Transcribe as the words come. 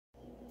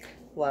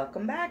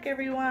Welcome back,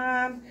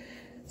 everyone.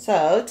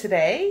 So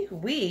today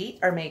we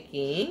are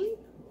making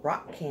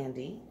rock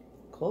candy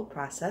cold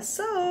process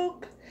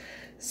soap.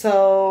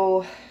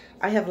 So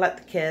I have let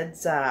the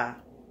kids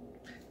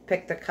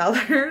pick the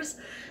colors.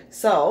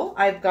 So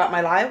I've got my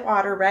live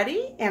water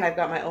ready and I've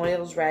got my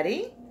oils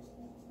ready.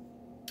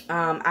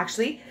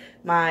 Actually,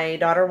 my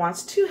daughter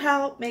wants to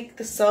help make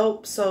the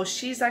soap, so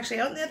she's actually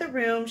out in the other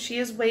room. She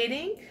is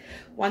waiting.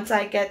 Once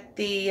I get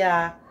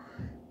the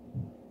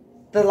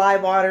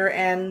live water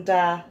and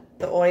the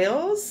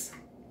oils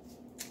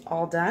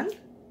all done,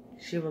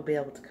 she will be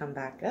able to come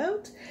back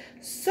out.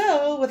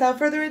 So without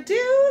further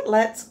ado,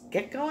 let's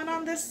get going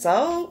on this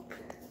soap.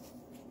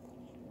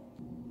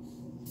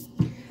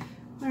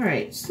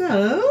 Alright,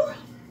 so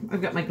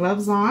I've got my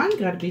gloves on.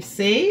 Got to be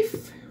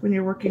safe when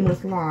you're working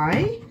with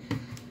lye.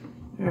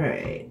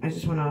 Alright, I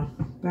just want to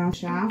bounce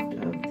shaft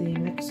of the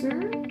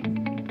mixer.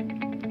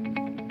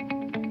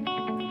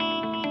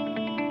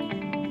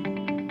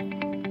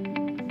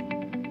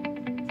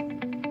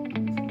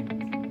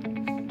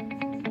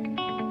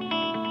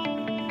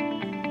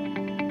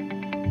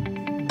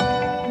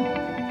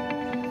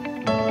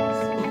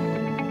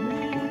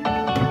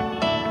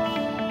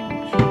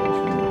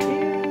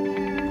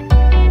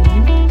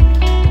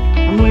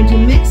 I'm going to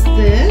mix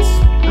this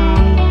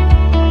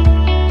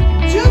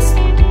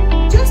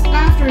just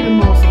after it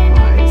emulsifies.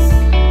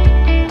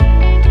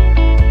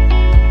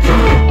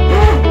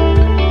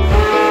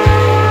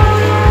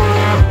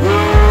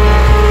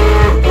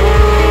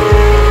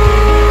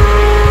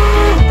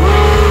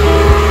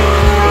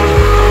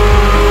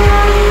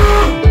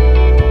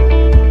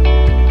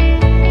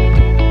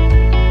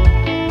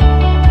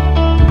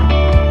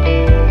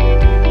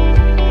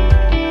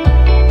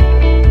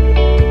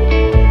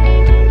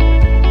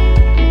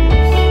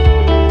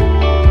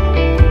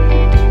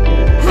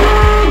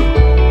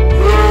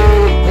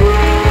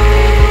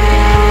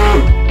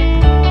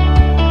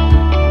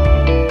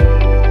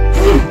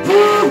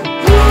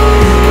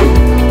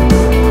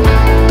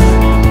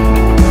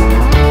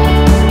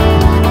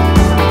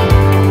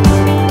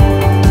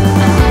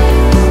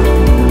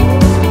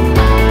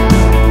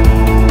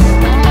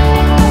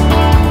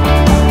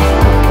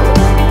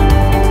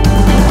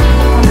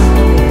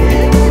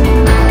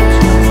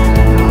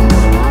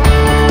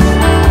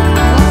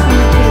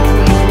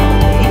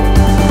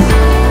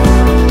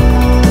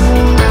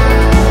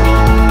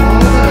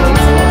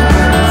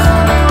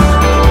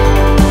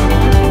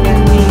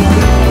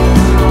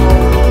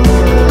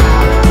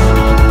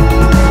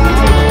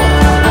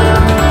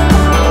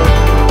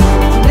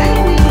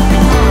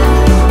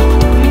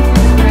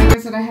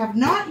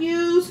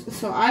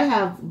 So I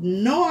have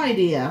no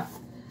idea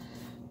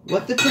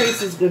what the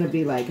trace is going to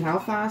be like, how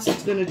fast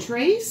it's going to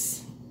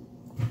trace.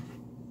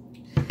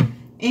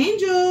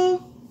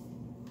 Angel.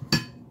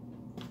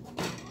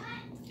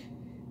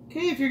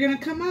 Okay, if you're going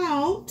to come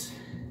out.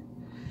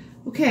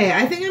 Okay,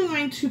 I think I'm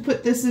going to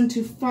put this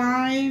into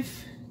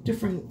 5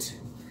 different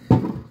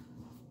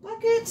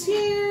buckets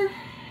here.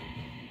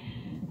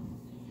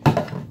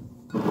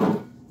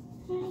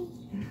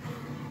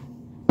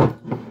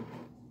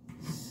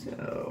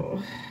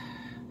 So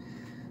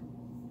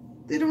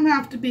they don't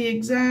have to be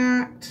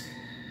exact.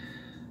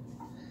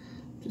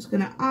 I'm just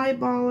gonna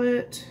eyeball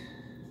it.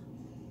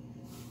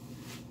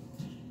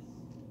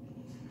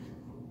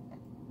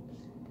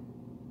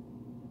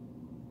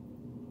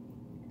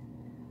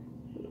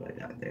 What do I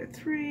got there?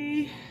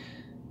 3,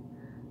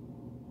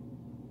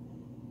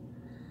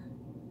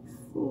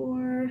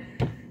 4,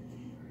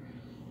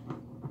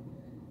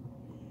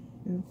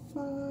 and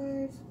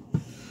 5.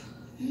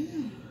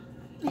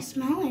 I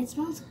smell it. It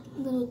smells a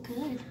little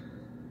good.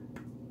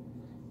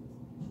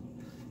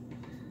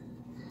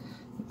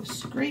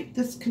 Scrape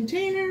this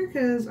container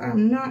because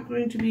I'm not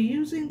going to be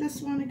using this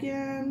one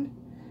again.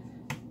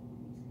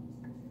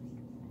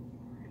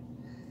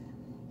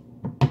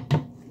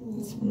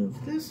 Let's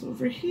move this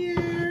over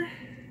here.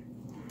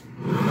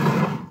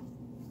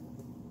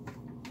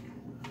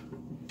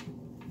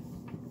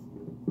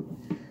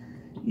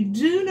 You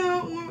do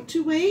not want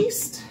to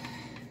waste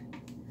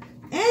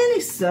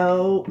any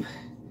soap.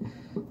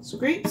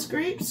 Scrape,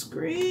 scrape,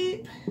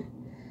 scrape.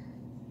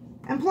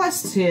 And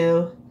plus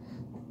 2.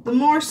 The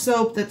more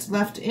soap that's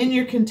left in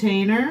your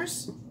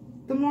containers,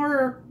 the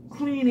more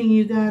cleaning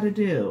you gotta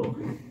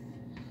do.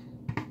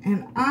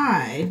 And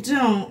I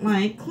don't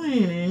like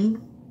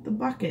cleaning the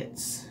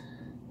buckets.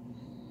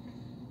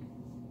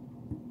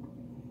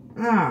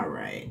 All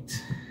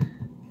right.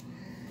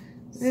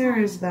 There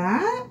is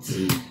that.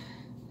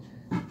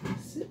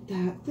 Sit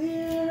that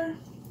there.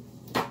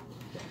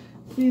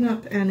 Clean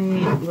up any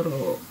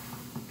little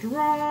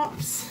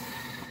drops.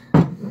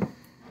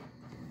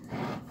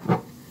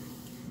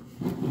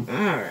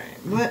 Alright,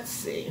 let's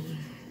see.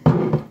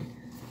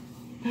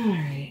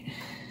 Alright.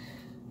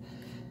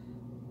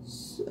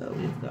 So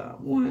we've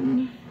got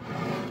one,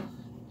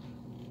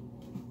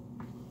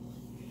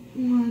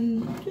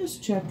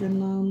 just checking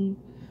them.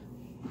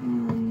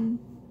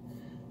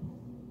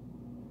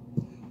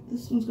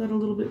 This one's got a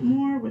little bit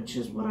more, which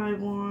is what I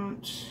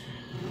want.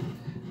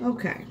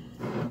 Okay,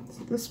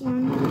 so this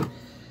one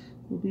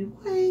will be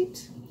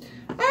white.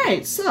 All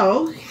right,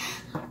 so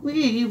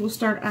we will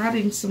start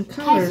adding some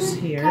colors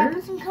here. Can I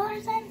put some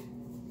colors in?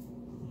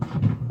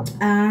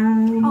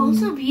 Oh,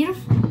 so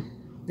beautiful.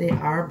 They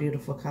are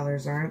beautiful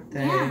colors, aren't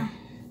they? Yeah.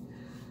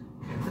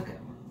 Okay,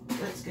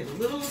 let's get a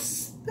little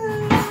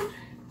spoon.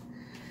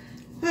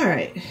 All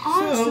right, so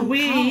Awesome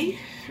we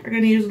are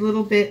going to use a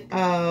little bit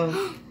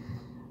of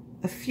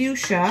a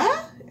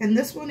fuchsia, and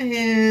this one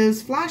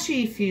is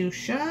Flashy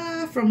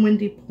Fuchsia from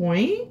Windy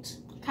Point.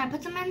 Can I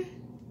put them in?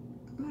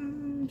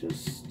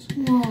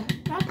 Whoa.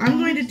 I'm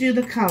going to do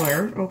the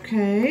color,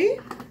 okay?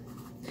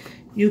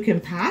 You can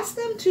pass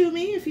them to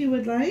me if you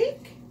would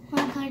like.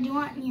 What color do you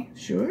want here?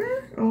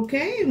 Sure,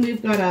 okay. And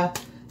we've got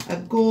a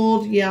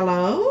gold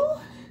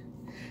yellow.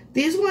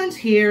 These ones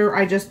here,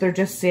 they're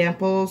just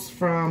samples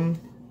from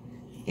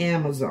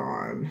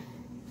Amazon.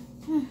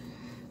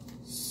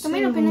 So, want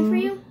me to open it for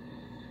you?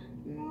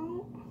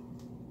 No.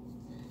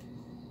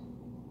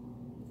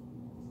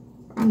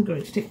 I'm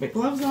going to take my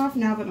gloves off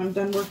now that I'm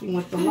done working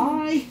with the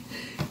lye,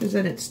 because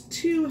then it's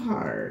too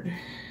hard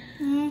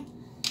to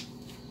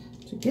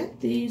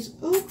get these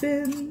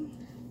open.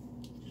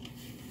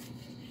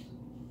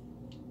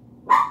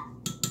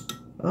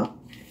 Oh.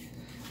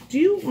 Do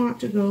you want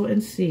to go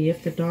and see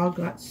if the dog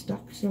got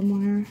stuck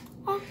somewhere?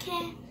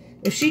 Okay.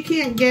 If she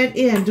can't get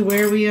into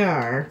where we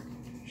are,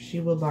 she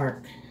will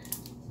bark.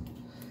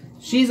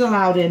 She's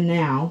allowed in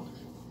now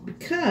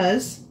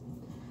because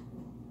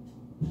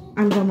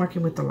I'm done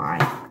working with the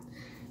lye.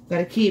 Got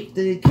to keep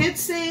the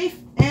kids safe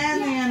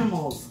and the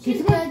animals.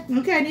 Keep them good.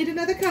 Okay, I need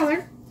another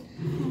color.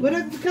 What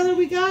other color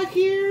we got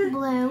here?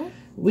 Blue.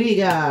 We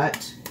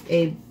got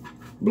a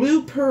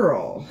blue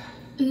pearl.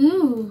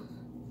 Ooh.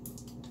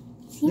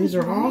 These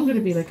are all going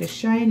to be like a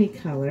shiny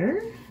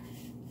color.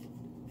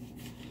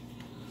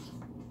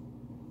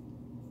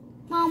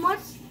 Mom,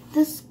 what's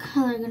this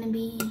color going to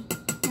be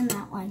in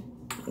that one?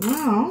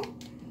 Well,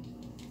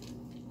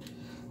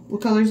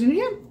 what color's in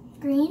here?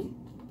 Green.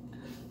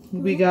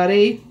 We got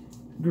a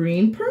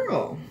green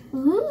pearl.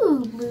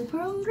 Ooh, blue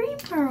pearl and green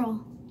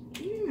pearl.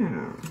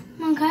 Yeah.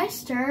 Mom, can I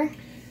stir?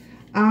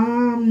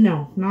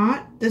 No,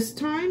 not this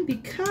time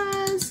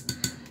because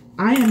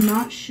I am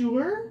not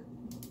sure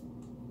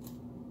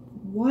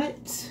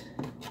what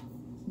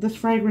the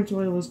fragrance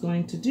oil is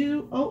going to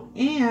do. Oh,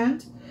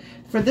 and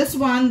for this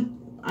one,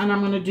 and I'm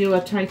going to do a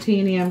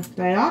titanium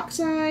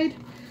dioxide.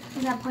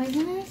 Is that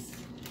poisonous?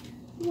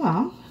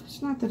 Well,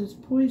 it's not that it's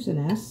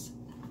poisonous,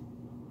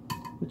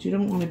 but you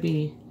don't want to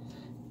be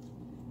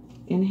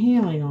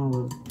inhaling all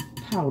the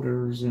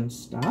powders and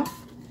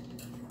stuff,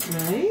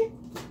 right?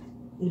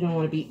 You don't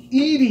want to be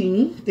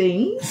eating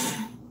things.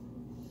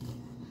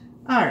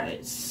 All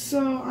right,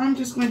 so I'm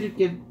just going to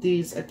give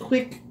these a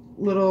quick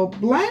little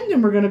blend,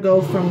 and we're going to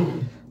go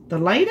from the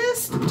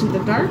lightest to the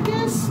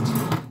darkest.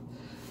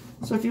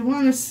 So if you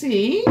want to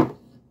see, you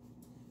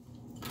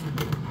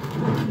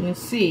can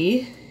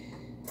see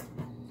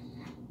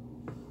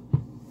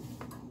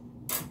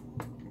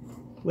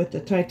with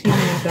the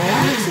titanium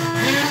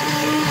dioxide.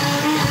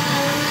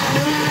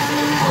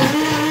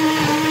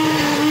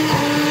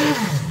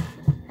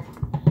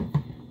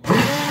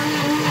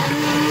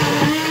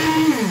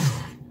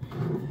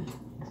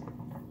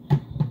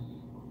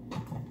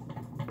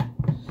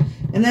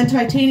 And then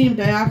titanium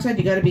dioxide,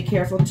 you got to be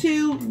careful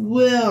too,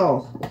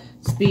 will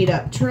speed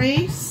up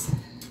trace.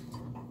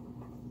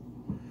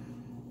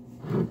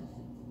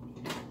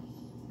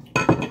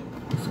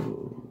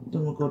 So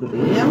then we'll go to the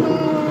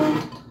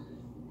yellow.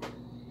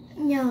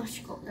 Yellow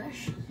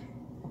shoulders.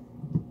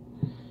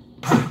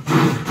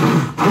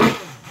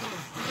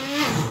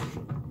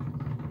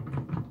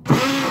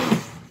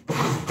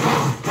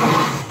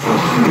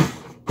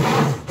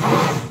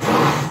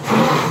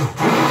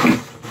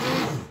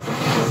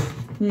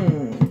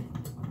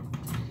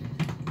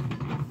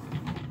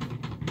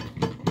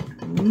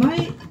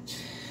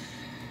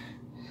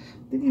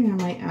 Thinking I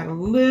might add a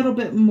little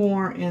bit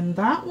more in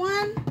that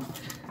one.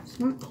 It's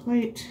not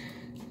quite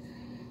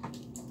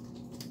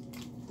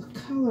the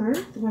color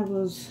that I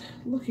was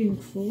looking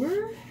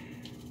for.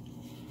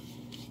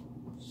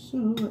 So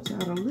let's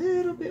add a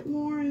little bit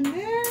more in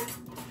there.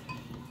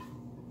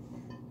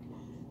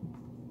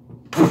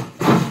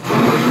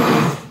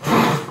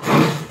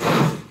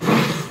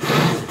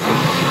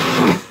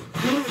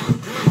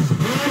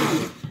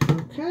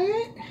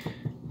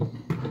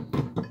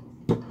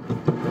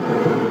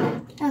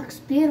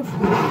 Beautiful.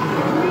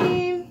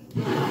 Green. I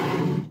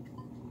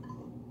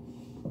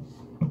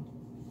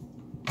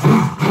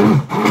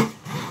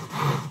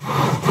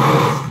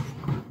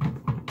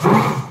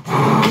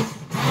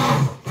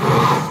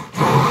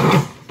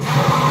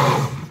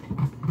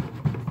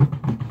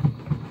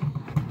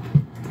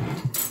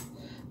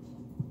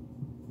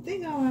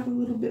think I'll add a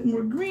little bit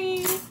more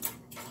green.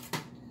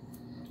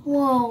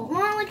 Whoa,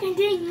 Mom, like I'm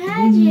doing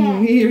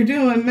magic. You're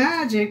doing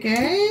magic,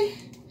 eh?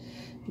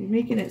 You're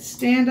making it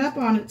stand up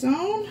on its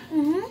own?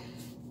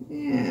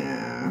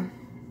 Yeah.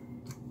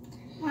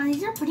 Wow,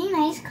 these are pretty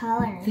nice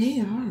colors. They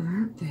are,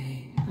 aren't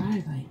they?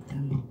 I like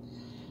them.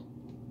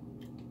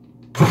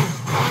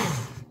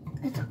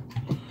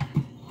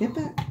 Get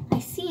that. I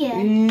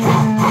it.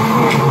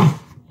 Yeah.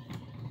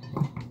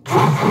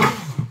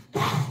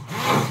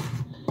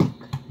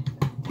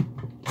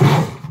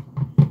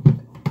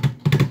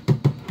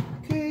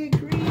 Okay,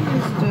 green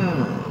is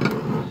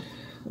done.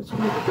 Let's go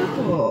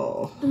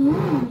purple.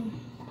 Ooh.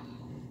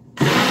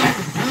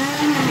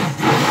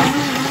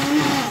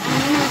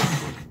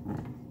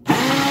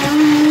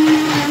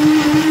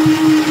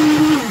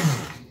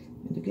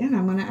 And again,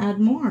 I'm going to add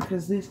more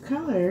because these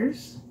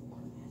colors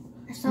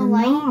They're so are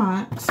light.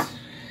 not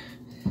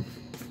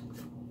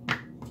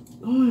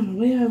going the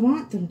way I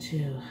want them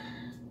to.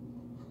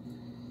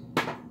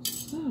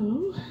 So,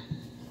 there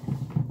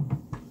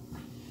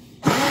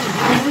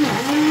we go.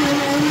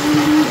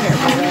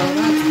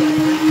 That's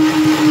better.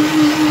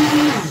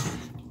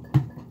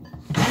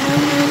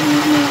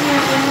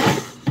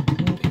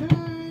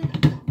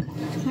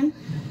 Okay.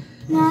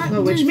 Now, So,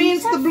 which do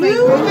means these the have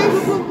blue, fragrance?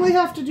 I will probably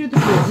have to do the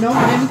blue. No,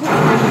 I didn't put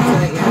fragrance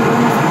in it yet.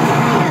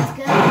 That's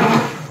good.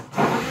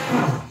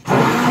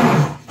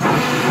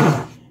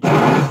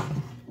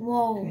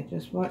 Whoa. Okay,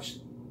 just watch.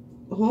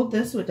 Hold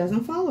this so it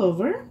doesn't fall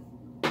over.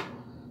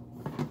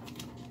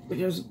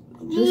 Because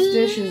this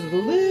dish is a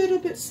little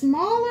bit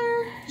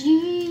smaller.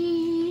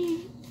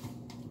 Gee.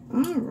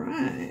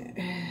 Alright.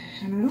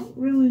 And I don't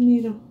really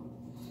need a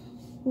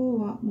whole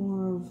lot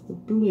more of the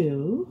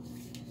blue.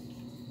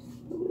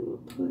 But we will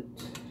put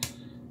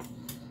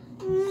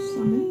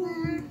some in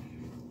there.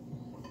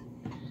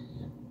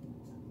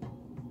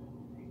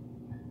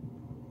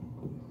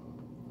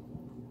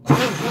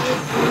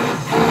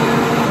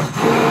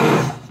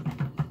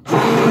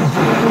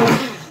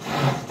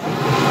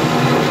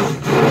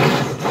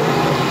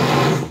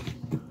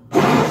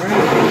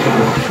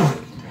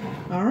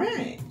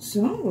 Alright,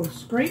 so we'll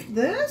scrape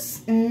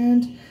this,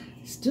 and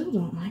I still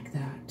don't like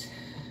that.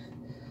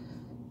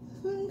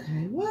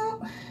 Okay,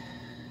 well,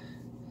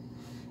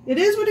 it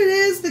is what it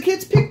is. The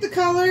kids picked the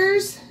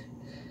colors.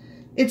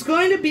 It's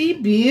going to be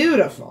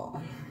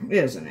beautiful,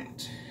 isn't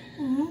it?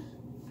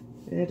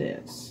 Mm-hmm. It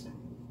is.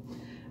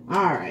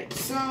 Alright,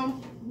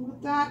 so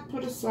with that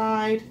put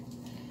aside,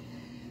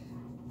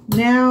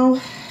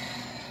 now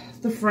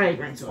the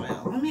fragrance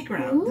oil. Let me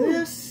grab Ooh.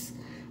 this.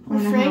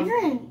 What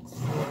fragrance?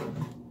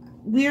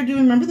 We are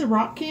doing, remember the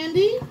rock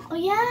candy? Oh,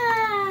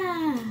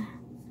 yeah.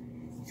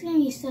 It's going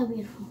to be so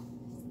beautiful.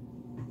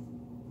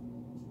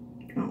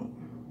 Oh.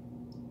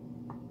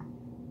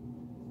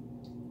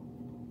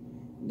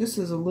 This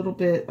is a little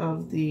bit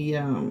of the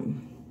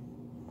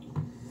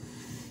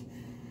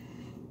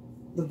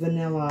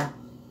vanilla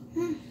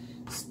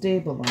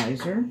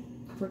stabilizer.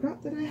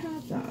 Forgot that I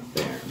had that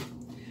there.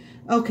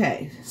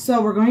 Okay,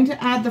 so we're going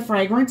to add the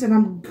fragrance, and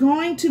I'm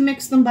going to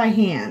mix them by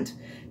hand.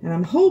 And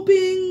I'm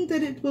hoping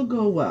that it will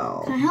go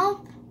well. Can I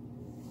help?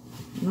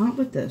 Not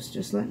with this.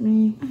 Just let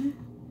me...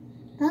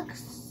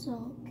 Looks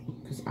so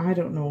good. Because I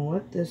don't know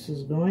what this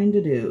is going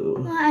to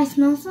do. I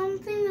smell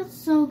something that's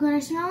so good. I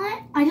smell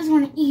it. I just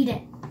want to eat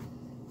it.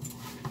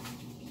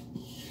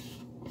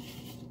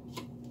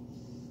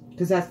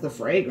 Because that's the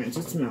fragrance.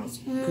 It smells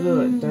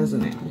good,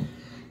 doesn't it?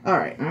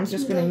 Alright, I'm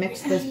just going to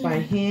mix this by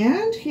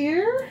hand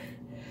here.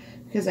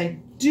 Because I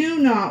do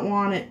not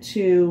want it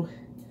to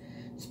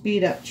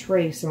speed up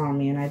trace on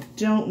me. And I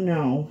don't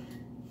know.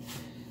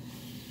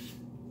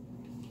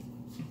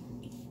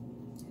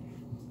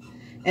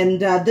 And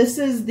this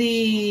is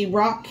the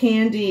rock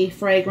candy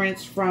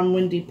fragrance from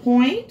Windy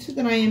Point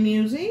that I am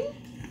using.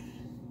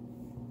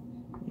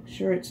 Make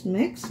sure it's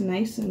mixed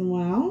nice and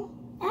well.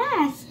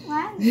 Yes.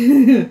 What?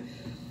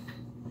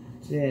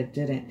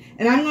 Didn't.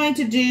 And I'm going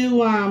to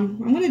do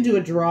a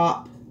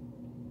drop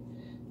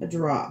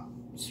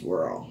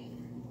swirl.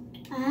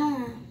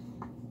 Ah.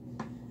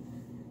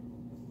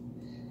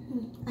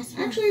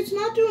 Actually, it's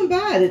not doing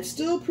bad. It's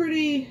still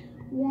pretty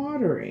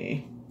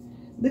watery,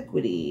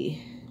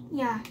 liquidy.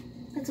 Yeah,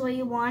 that's the way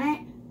you want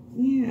it.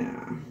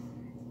 Yeah.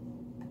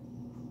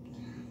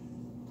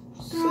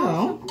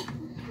 So,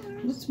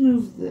 let's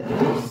move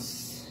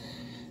this.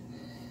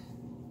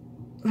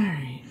 All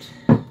right.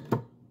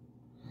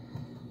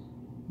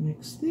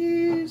 Mix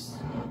these.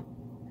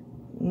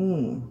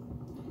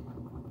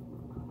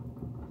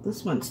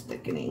 This one's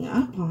thickening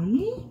up on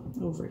me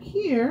over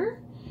here.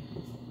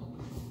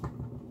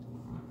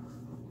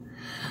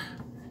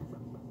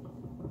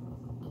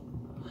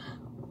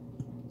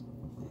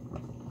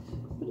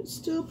 But it's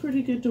still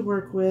pretty good to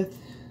work with.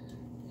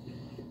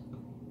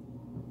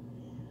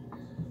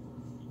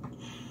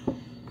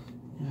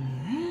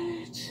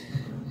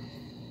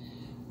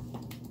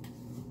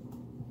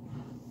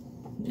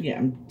 Yeah,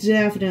 I'm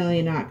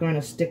definitely not going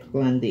to stick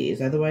blend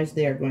these. Otherwise,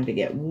 they are going to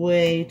get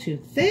way too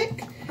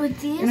thick. But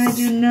this? And I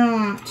do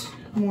not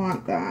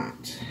want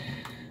that.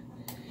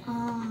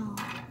 Oh.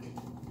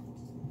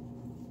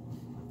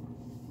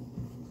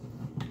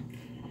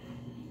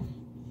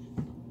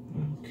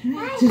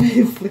 Okay. Did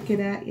I flick it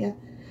at you?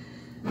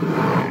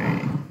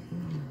 Alright.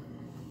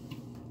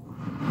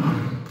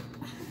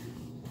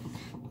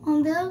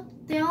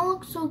 They all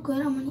look so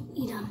good. I'm going to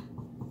eat them.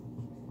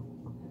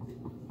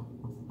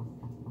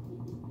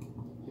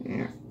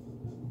 Yeah.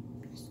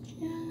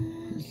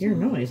 Just hear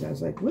noise. I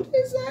was like, what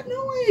is that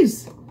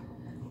noise?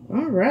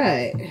 All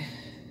right.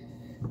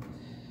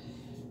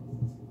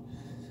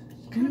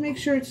 Gotta make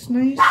sure it's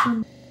nice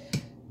and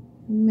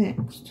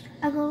mixed.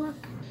 I'll go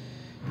look.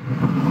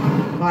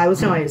 Well, I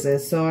was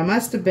noises, so I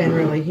must have been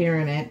really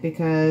hearing it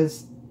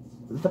because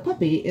the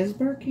puppy is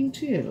barking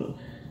too.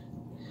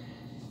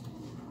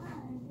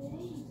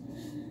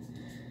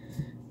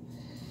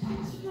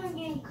 She's not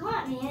getting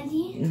caught,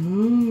 Andy.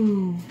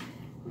 Oh.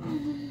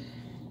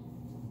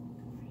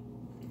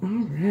 All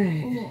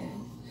right.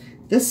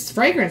 This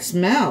fragrance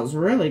smells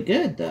really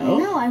good, though. I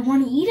know. I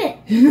want to eat it.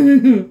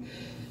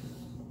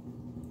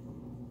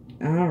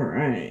 All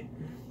right.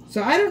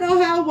 So I don't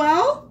know how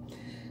well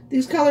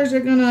these colors are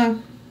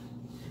gonna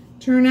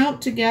turn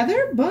out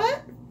together,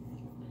 but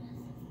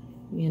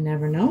you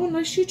never know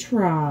unless you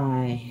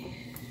try.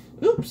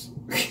 Oops.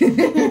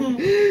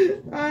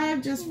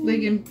 I'm just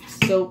flinging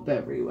soap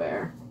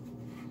everywhere.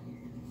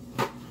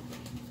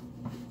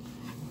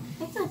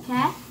 It's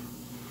okay.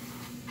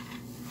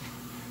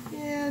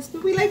 Yes,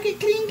 but we like it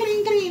clean,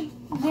 clean, clean.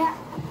 Yeah.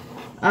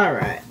 All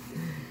right.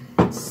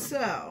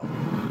 So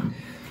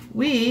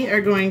we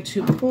are going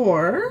to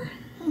pour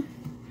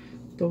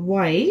the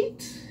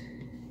white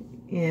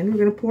in. We're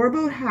going to pour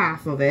about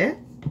half of it.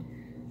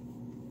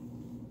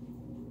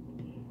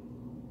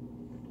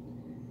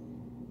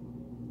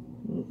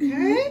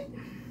 Okay.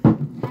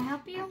 Can I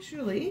help you?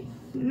 Actually,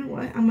 you know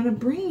what? I'm going to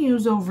bring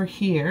yous over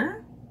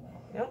here.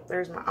 Nope,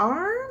 there's my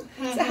arm.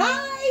 Say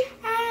hi.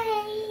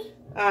 Hi.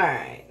 All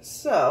right.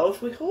 So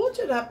if we hold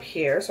it up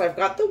here, so I've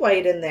got the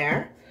white in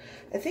there.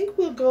 I think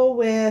we'll go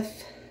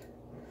with,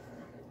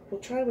 we'll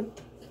try with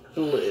the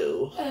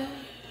blue.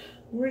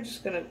 We're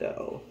just going to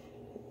go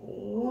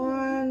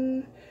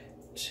 1,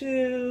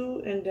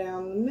 2, and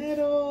down the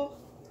middle.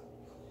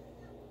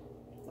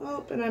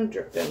 Oh, and I'm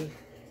dripping.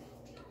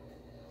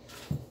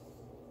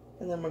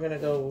 And then we're going to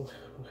go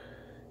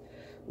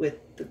with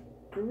the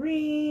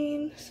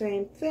green,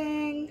 same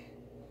thing.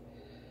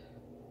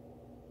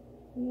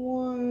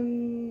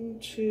 1,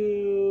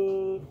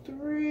 2,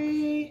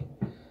 3.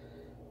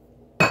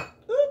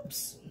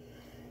 Oops.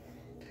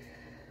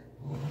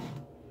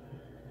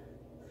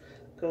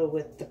 Go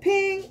with the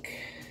pink.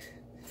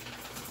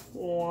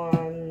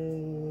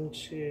 1,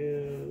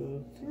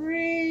 2,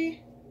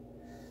 3.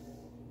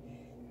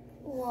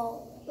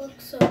 Whoa,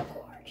 looks so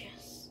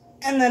gorgeous.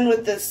 And then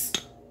with this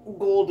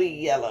goldy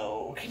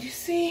yellow. Can you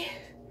see?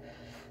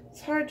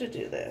 It's hard to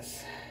do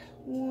this.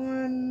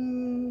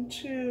 1,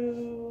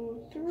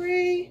 2,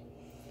 3.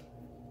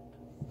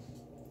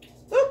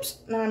 Oops,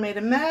 now I made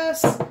a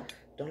mess.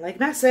 Don't like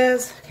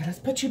messes. Okay, let's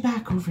put you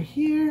back over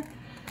here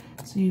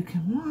so you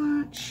can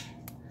watch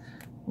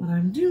what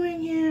I'm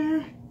doing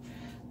here.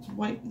 Let's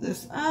wipe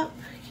this up,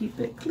 keep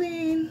it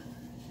clean.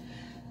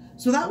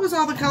 So that was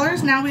all the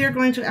colors. Now we are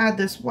going to add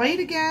this white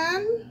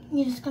again.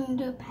 You're just going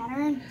to do a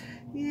pattern?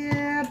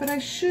 Yeah, but I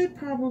should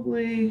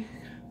probably,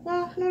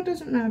 well, no, it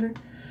doesn't matter.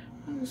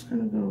 I'm just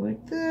going to go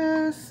like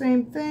this.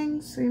 Same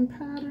thing, same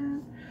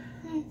pattern.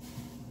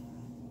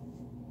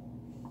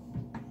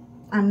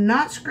 I'm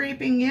not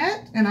scraping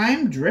yet, and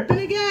I'm dripping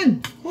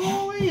again.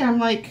 Holy, I'm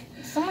like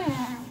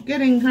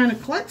getting kind of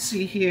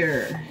klutzy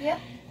here. Yep.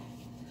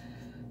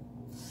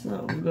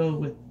 So we'll go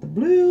with the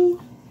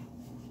blue.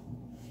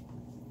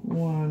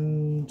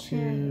 1,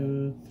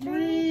 2,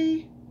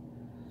 3.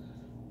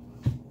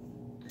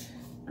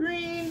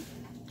 Green.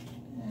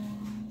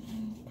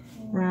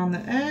 Around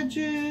the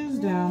edges,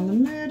 down the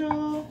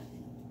middle.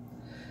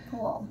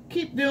 Cool.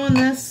 Keep doing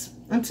this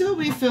until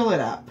we fill it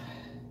up.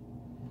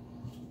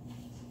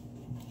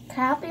 Can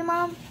I help you,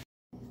 Mom?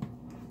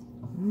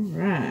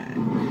 Alright.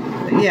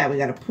 But yeah, we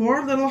got to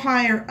pour a little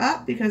higher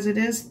up because it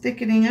is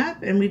thickening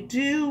up, and we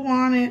do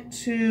want it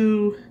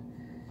to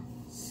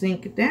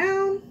sink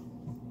down.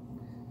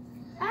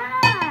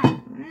 Ah!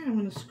 Alright, I'm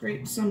going to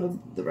scrape some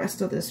of the rest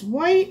of this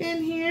white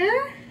in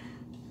here.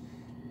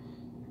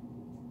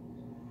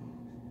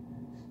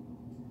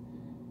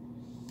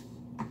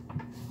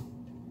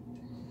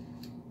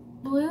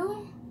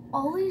 Blue?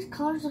 All these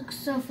colors look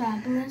so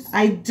fabulous.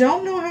 I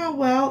don't know how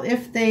well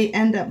if they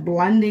end up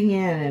blending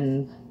in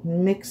and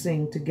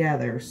mixing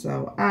together,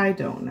 so I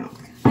don't know.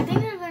 I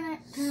think they're gonna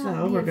turn out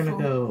So we're gonna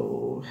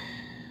beautiful. go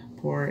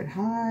pour it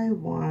high.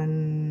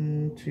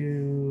 1,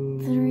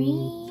 2,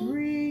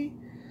 3.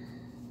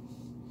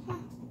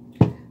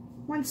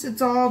 Once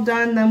it's all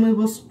done, then we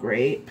will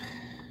scrape.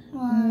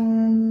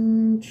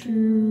 1,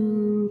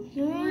 2,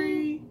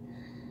 3.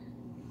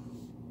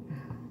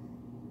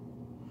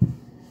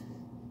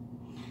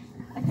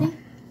 I think,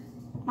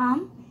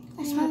 Mom,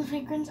 I smell the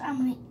fragrance. I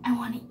want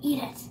to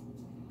eat it.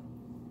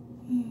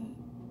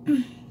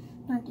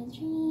 1,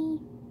 2,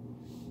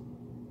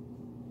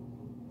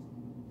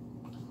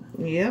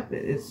 3. Yep,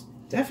 it is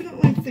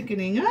definitely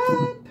thickening up.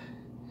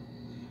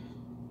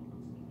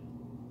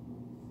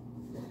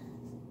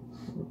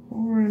 We're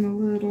pouring a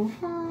little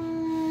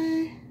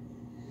high.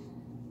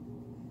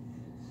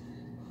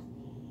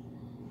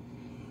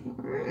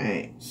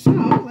 Alright, so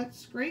let's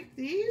scrape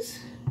these.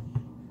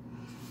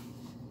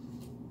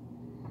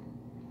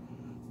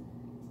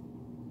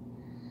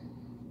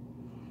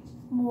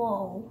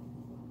 Whoa.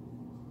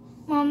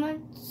 Mom,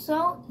 it's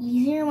so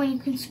easier when you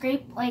can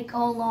scrape like a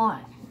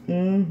lot.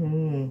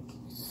 Mm-hmm.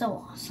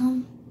 So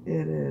awesome.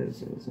 It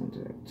is, isn't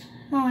it?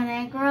 Mom, when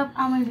I grow up,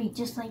 I'm going to be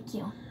just like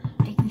you.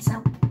 Making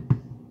soap.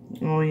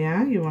 Oh,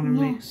 yeah? You want to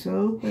Yeah. make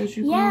soap as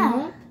you grow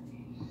up?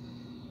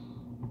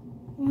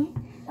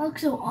 It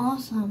looks so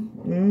awesome.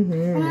 Mm-hmm.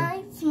 And I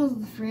like the smell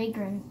of the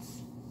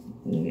fragrance.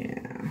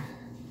 Yeah.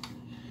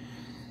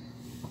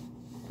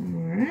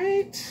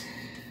 Alright.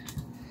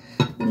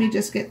 Let me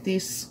just get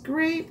these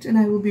scraped and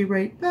I will be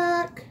right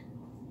back.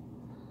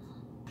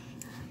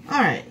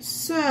 Alright,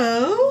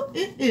 so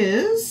it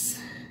is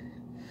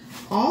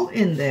all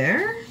in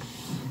there.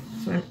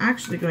 So I'm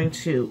actually going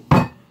to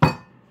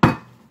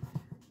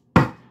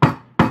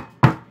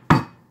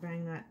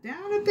bring that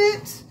down a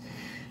bit.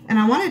 And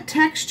I want to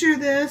texture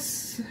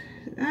this.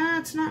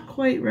 It's not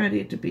quite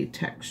ready to be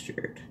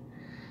textured.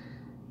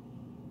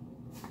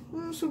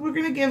 So we're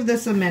going to give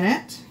this a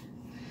minute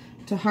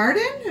to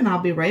harden and I'll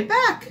be right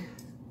back.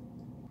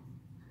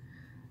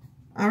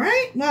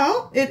 Alright,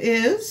 well, it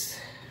is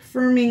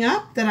firming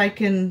up that I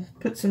can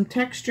put some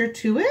texture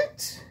to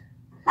it.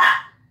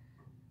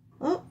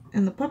 Oh,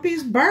 and the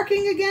puppy's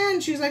barking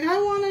again. She's like,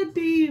 I want to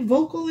be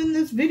vocal in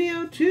this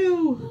video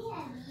too.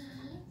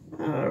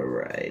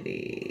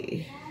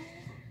 Alrighty.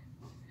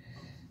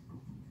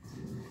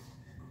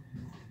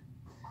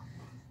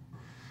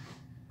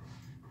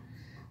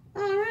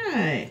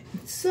 Alright,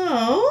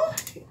 so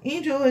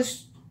Angel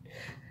is...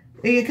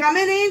 Are you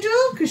coming, Angel?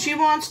 Because she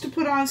wants to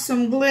put on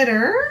some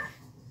glitter.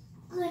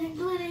 Glitter,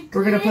 glitter,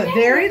 We're going to put glitter.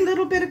 very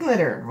little bit of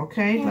glitter,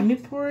 okay? Yeah. Let me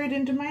pour it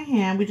into my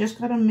hand. We just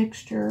got a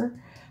mixture.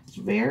 It's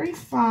very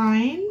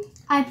fine.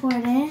 I poured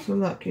it. So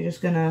look, you're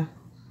just going to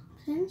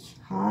Pinch.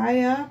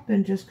 high up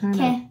and just kind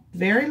of Okay.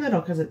 very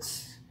little because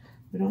it's,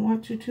 we don't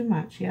want too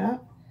much, yeah?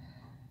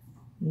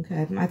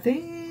 Okay, I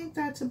think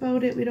that's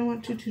about it. We don't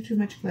want too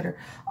much glitter.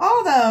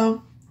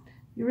 Although,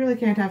 you really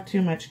can't have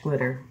too much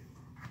glitter.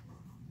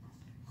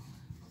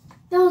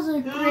 Those are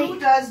Who great.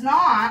 does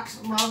not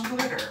love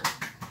glitter?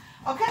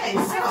 Okay,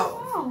 so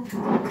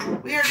Oh.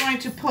 we are going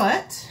to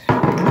put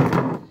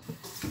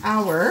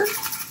our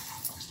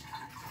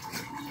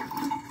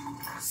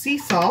sea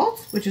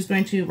salt, which is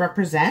going to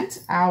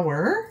represent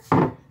our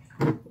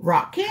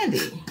rock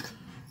candy.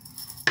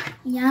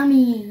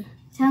 Yummy.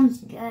 Sounds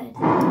good.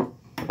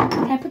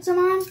 Can I put some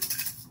on?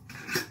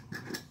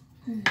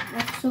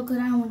 That's so good,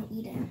 I want to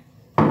eat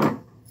it.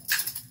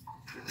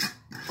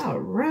 All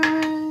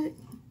right.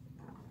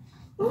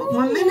 Oh,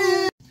 1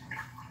 minute.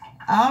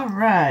 All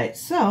right,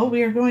 so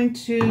we are going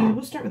to,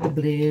 we'll start with the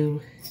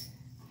blue.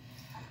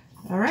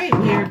 All right,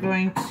 we are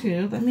going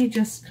to, let me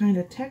just kind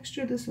of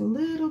texture this a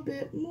little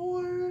bit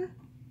more.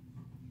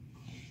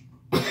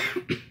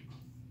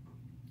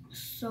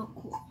 So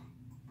cool.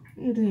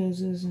 It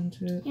is,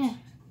 isn't it? Yeah.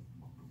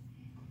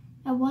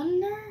 I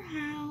wonder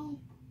how.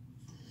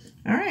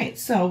 All right,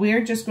 so we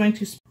are just going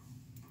to,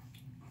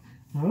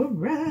 all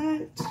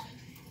right.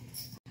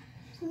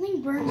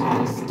 Something burns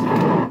my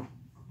skin.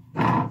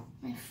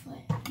 My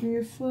foot.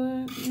 Your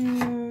foot,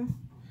 yeah.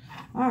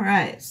 All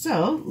right,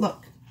 so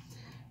look,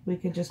 we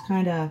could just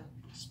kind of,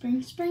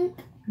 Sprinkle.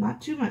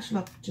 not too much,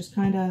 look, just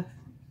kind of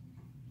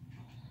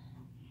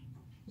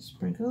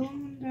sprinkle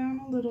them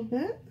down a little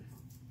bit.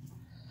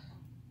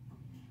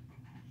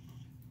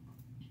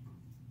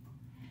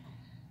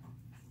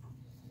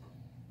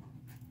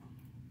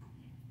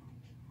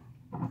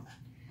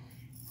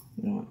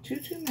 You don't want too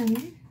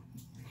many.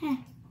 Huh.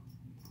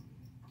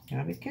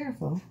 Gotta be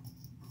careful.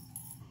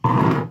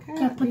 Okay,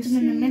 Can I put them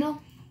in the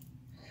middle?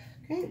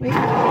 Okay, wait.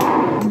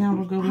 Now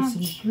we'll go with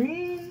some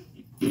green.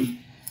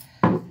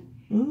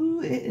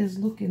 Ooh, it is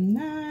looking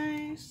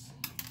nice.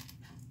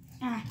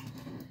 Ah.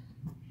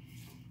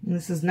 And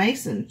this is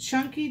nice and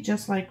chunky,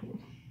 just like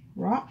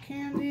rock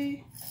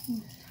candy.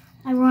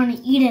 I want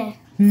to eat it.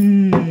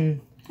 Hmm.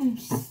 I'm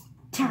Got the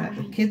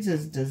starving.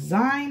 kids'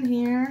 design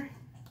here.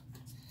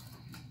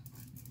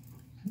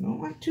 Don't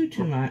want too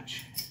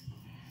much.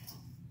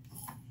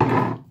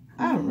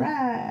 All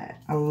right.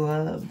 I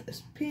love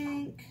this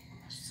pink.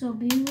 So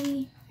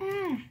beauty.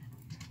 Ah.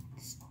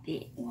 This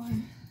big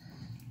one.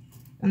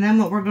 And then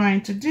what we're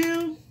going to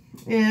do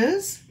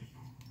is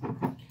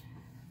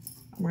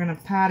we're going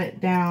to pat it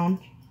down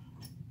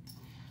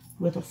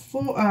with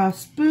a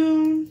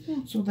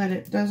spoon so that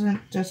it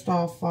doesn't just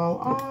all fall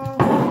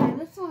off.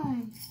 Okay, this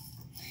one.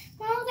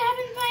 Mom, that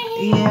is my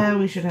hand. Yeah,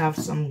 we should have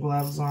some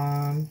gloves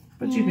on,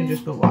 but you can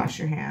just go wash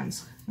your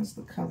hands because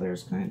the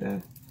color's kind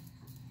of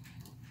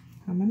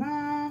coming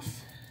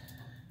off.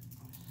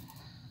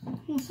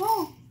 That's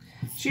all.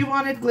 She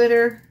wanted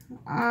glitter.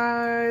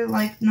 I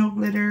like no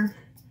glitter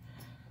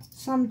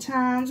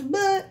sometimes,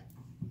 but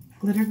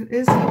glitter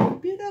is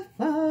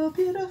beautiful,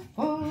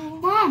 beautiful.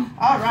 Mom.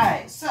 All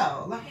right,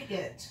 so let me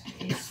get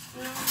a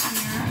spoon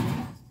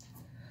here.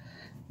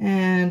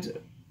 And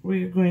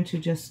we're going to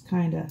just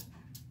kind of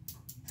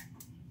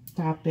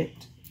top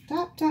it.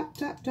 Top.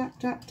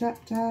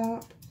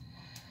 Because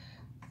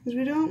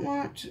we don't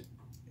want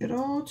it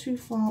all to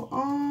fall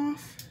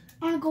off.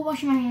 I want to go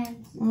wash my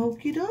hands.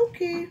 Okie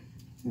dokie.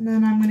 And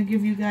then I'm going to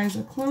give you guys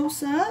a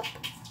close-up.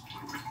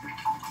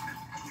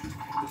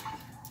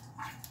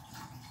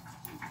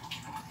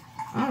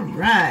 All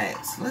right,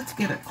 so let's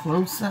get a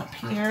close-up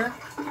here.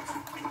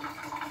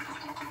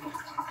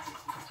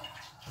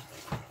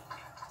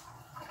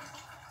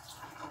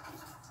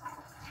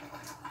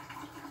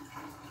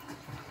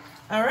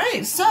 All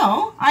right,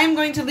 so I'm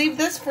going to leave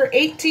this for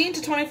 18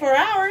 to 24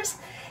 hours,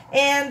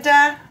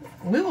 and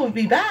we will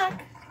be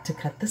back to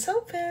cut this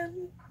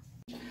open.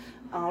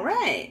 All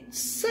right,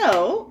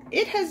 so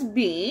it has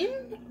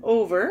been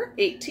over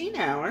 18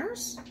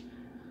 hours,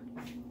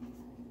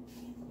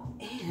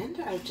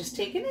 and I've just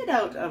taken it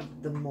out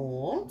of the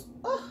mold.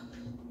 Oh,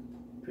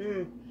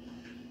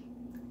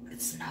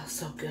 it smells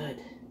so good.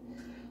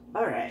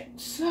 All right,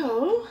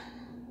 so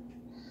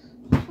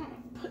I'm gonna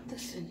put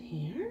this in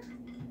here.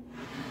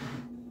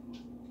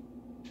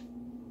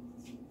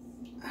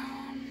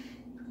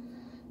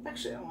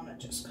 Actually, I want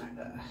to just kind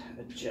of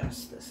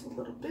adjust this a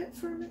little bit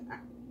for a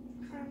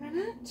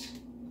minute.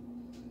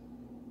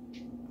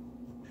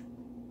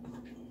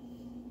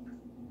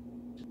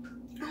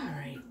 All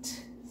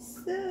right,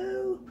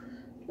 so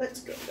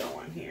let's get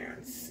going here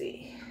and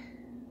see.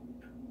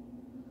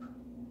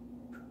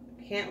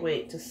 Can't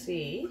wait to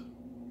see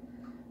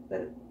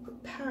the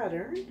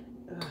pattern.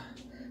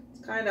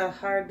 It's kind of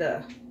hard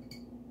to,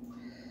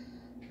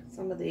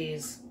 some of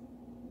these.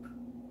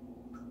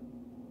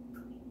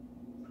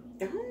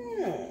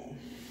 Oh,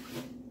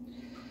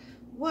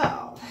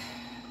 well,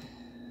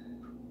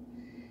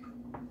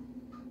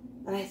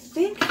 I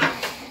think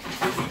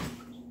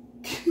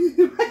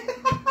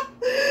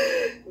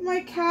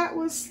my cat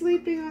was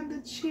sleeping on the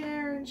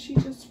chair and she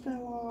just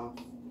fell off.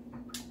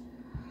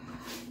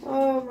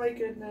 Oh my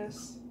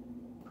goodness.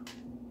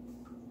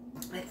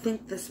 I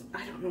think this,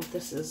 I don't know if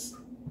this is,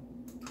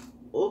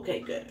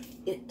 okay, good.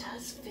 It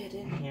does fit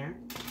in here.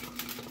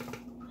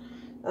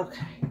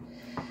 Okay.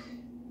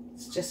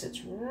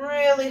 It's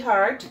really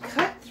hard to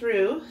cut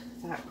through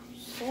that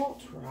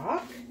salt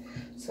rock.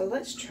 So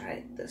let's try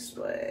it this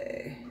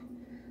way.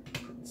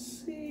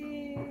 Let's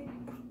see.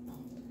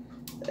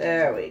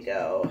 There we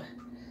go.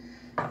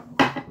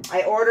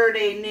 I ordered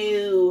a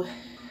new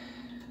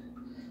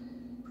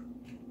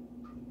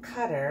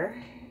cutter.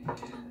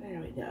 There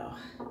we go.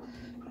 All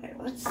right,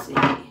 let's see.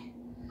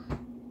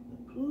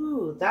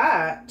 Ooh,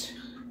 that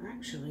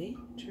actually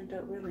turned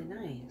out really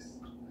nice.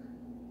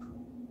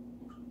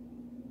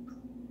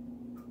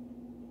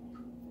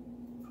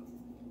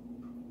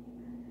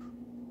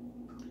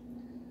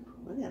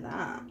 Look at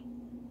that.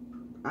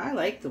 I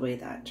like the way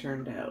that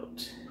turned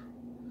out.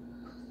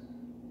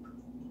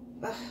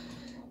 Ugh.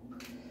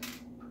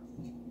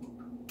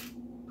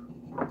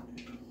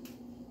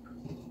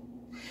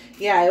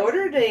 Yeah, I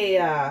ordered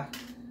a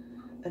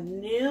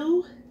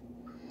new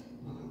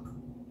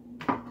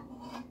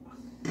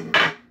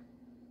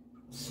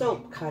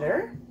soap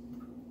cutter.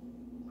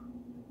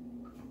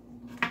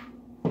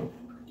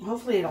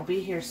 Hopefully it'll be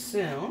here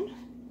soon.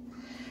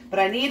 But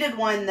I needed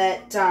one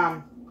that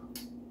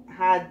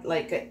had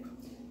like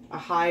a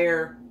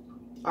higher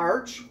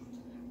arch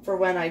for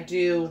when I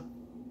do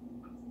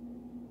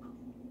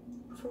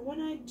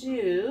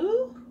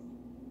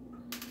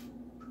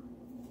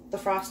the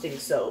frosting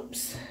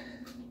soaps.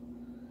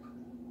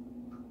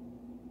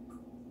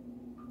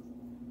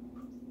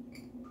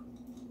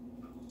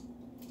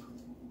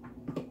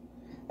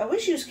 I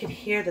wish you could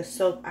hear the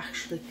soap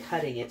actually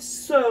cutting. It's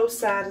so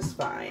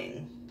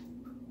satisfying.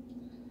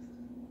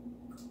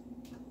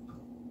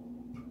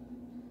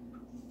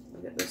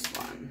 Look at this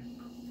one.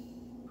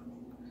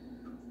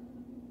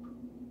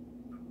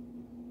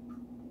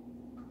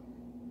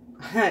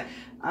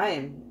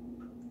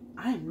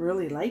 I'm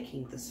really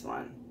liking this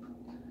one.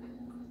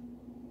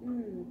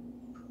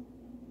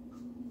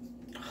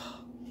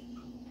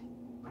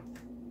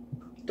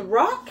 The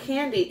rock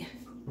candy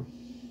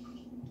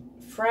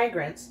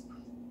fragrance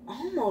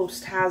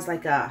almost has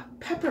like a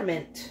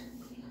peppermint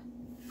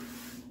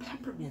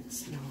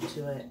smell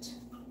to it.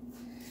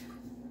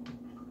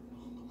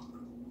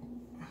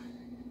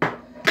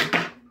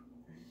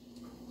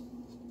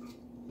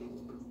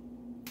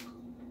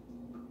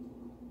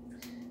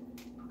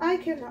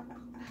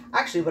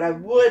 Actually, what I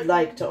would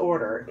like to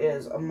order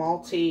is a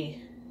multi-cutter,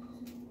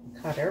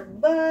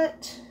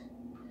 but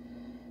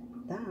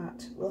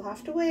that will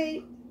have to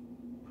wait.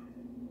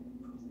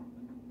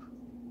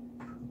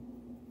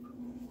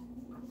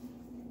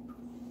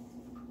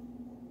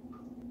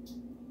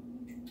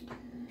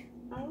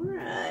 All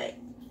right,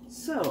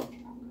 so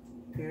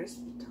here's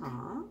the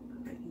top.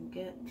 If I can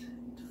get to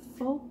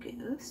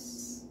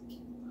focus.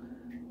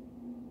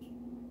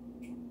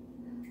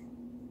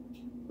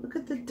 Look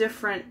at the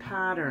different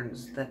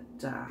patterns that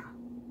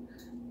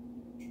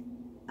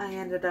I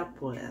ended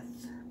up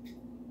with.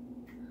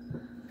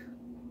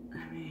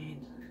 I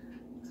mean,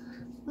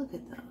 look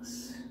at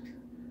those.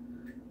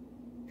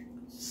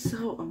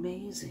 So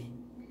amazing.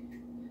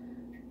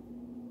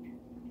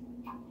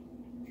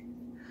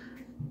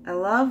 I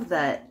love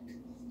that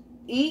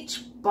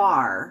each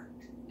bar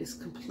is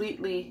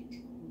completely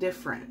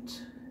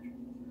different.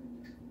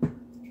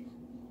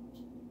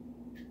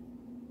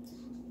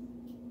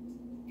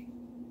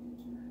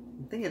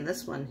 thinking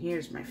this one here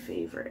is my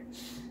favorite.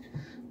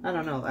 I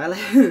don't know. I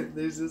like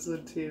there's this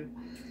one too.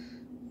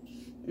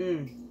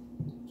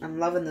 I'm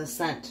loving the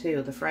scent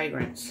too, the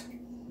fragrance.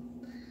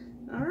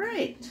 All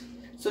right.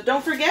 So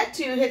don't forget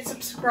to hit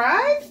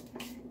subscribe,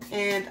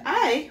 and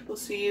I will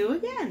see you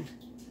again.